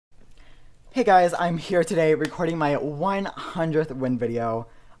Hey guys, I'm here today recording my 100th win video.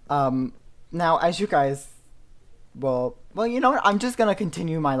 Now as you guys, well, you know what? I'm just gonna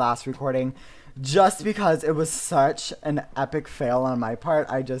continue my last recording just because it was such an epic fail on my part.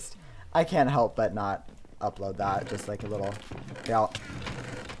 I can't help but not upload that. Just like a little fail.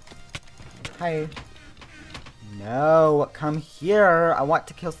 Hi. No, come here. I want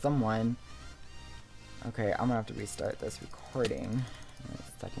to kill someone. Okay, I'm gonna have to restart this recording. In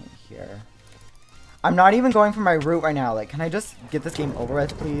a second here. I'm not even going for my route right now. Like, can I just get this game over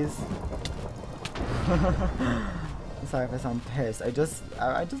with, please? Sorry if I sound pissed. I just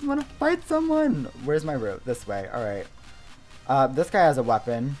want to fight someone. Where's my route? This way. All right. This guy has a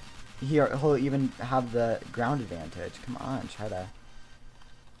weapon. He'll even have the ground advantage. Come on, try to.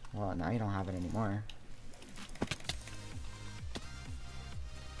 Well, now you don't have it anymore.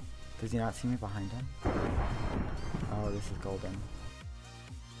 Does he not see me behind him? Oh, this is golden.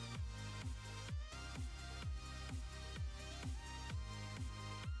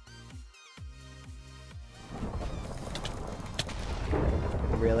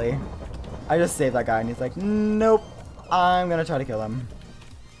 Really? I just saved that guy and he's like, nope, I'm gonna try to kill him.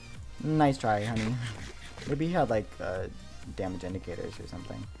 Nice try, honey. Maybe he had like damage indicators or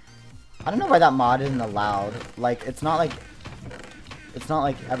something. I don't know why that mod isn't allowed. Like, it's not like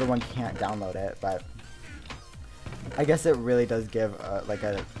everyone can't download it, but I guess it really does give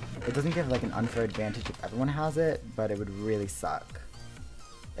it doesn't give like an unfair advantage if everyone has it, but it would really suck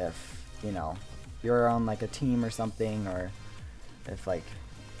if, you know, you're on like a team or something, or if like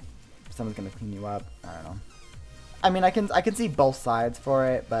someone's gonna clean you up. I don't know. I mean, I can see both sides for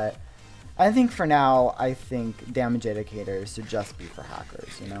it, but I think for now, I think damage indicators should just be for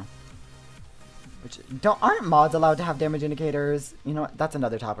hackers, you know. Which aren't mods allowed to have damage indicators? You know what? That's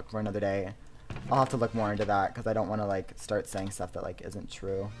another topic for another day. I'll have to look more into that because I don't want to like start saying stuff that like isn't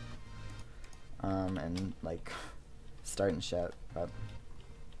true. And like starting shit, but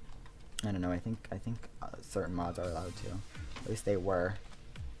I don't know. I think certain mods are allowed to. At least they were.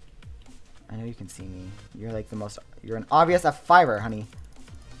 I know you can see me. You're like you're an obvious F5er, honey.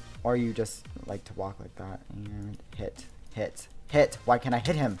 Or you just like to walk like that and hit. Why can't I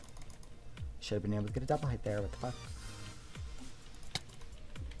hit him? Should have been able to get a double hit there. What the fuck?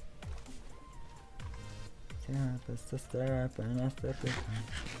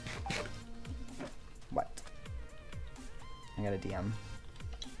 What? I got a DM.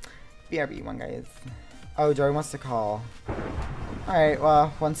 BRB one, guys. Oh, Joey wants to call. Alright, well,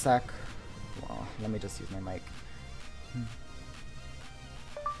 one sec. Well, let me just use my mic.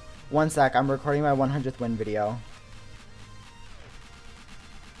 One sec, I'm recording my 100th win video.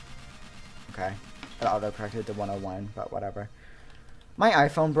 Okay. It auto-corrected to 101, but whatever. My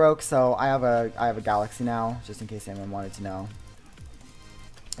iPhone broke, so I have a Galaxy now, just in case anyone wanted to know.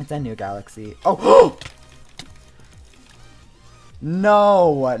 It's a new Galaxy. Oh!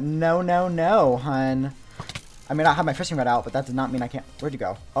 No, hun. I mean, I have my fishing rod out, but that does not mean I can't. Where'd you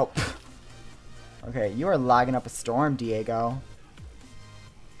go? Oh. Okay, you are lagging up a storm, Diego.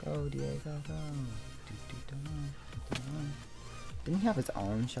 Go, Diego, go. Didn't he have his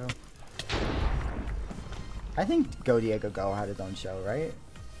own show? I think Go Diego Go had his own show, right?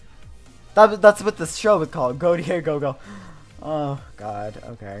 That's what the show was called. Go Diego Go. Oh God.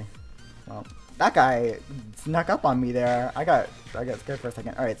 Okay. Well, that guy snuck up on me there. I got scared for a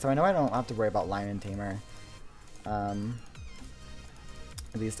second. All right, so I know I don't have to worry about Lion and Tamer.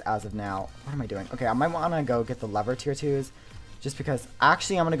 At least as of now. What am I doing? Okay, I might want to go get the lever tier 2s, just because.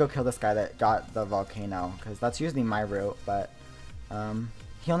 Actually, I'm gonna go kill this guy that got the volcano, because that's usually my route. But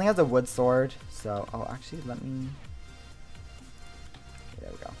he only has a wood sword, so oh, actually, let me. Okay,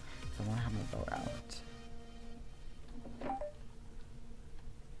 there we go. So I want to have my boat out.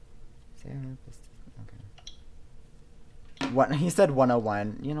 Okay. What he said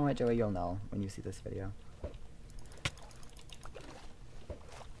 101. You know what, Joey? You'll know when you see this video.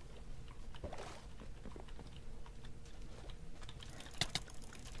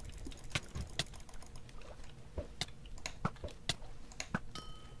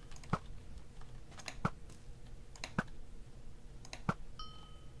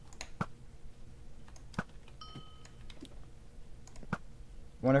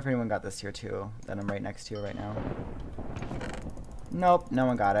 Wonder if anyone got this tier 2 that I'm right next to right now. Nope, no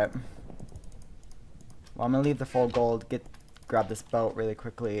one got it. Well, I'm gonna leave the full gold, grab this boat really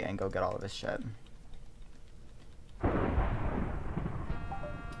quickly, and go get all of this shit. Oh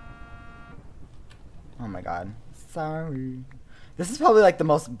my god. Sorry. This is probably like the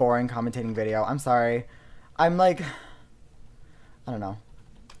most boring commentating video. I'm sorry. I'm like, I don't know.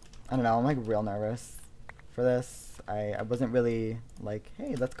 I'm like real nervous for this. I wasn't really like,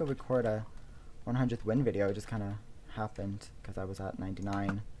 hey, let's go record a 100th win video just kind of happened because I was at 99.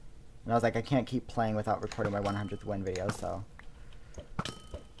 And I was like, I can't keep playing without recording my 100th win video, so.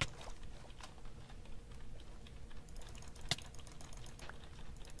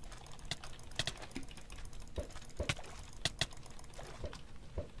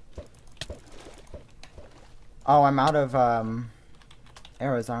 Oh, I'm out of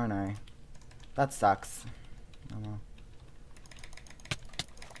arrows, aren't I? That sucks. Oh well.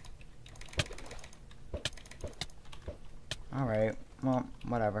 Alright, well,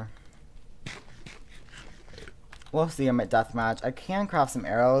 whatever. We'll see him at deathmatch. I can craft some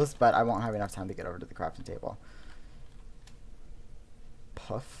arrows, but I won't have enough time to get over to the crafting table.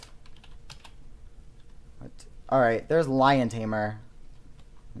 Puff. What? Alright, there's Lion Tamer.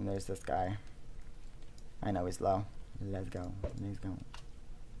 And there's this guy. I know he's low. Let's go. Let's go.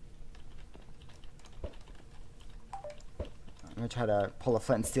 I'm gonna try to pull a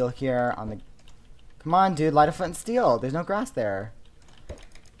flint and steel here on the... Come on, dude, light a flint and steel. There's no grass there.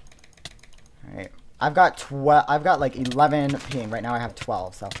 Alright. I've got like 11 ping. Right now I have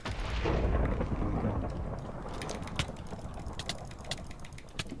 12, so...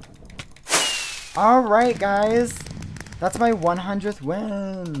 Alright, guys. That's my 100th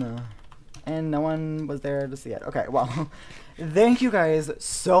win. And no one was there to see it. Okay, well, thank you guys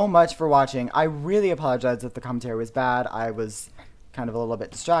so much for watching. I really apologize if the commentary was bad. I was kind of a little bit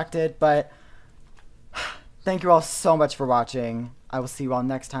distracted, but thank you all so much for watching. I will see you all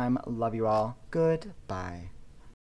next time. Love you all. Goodbye.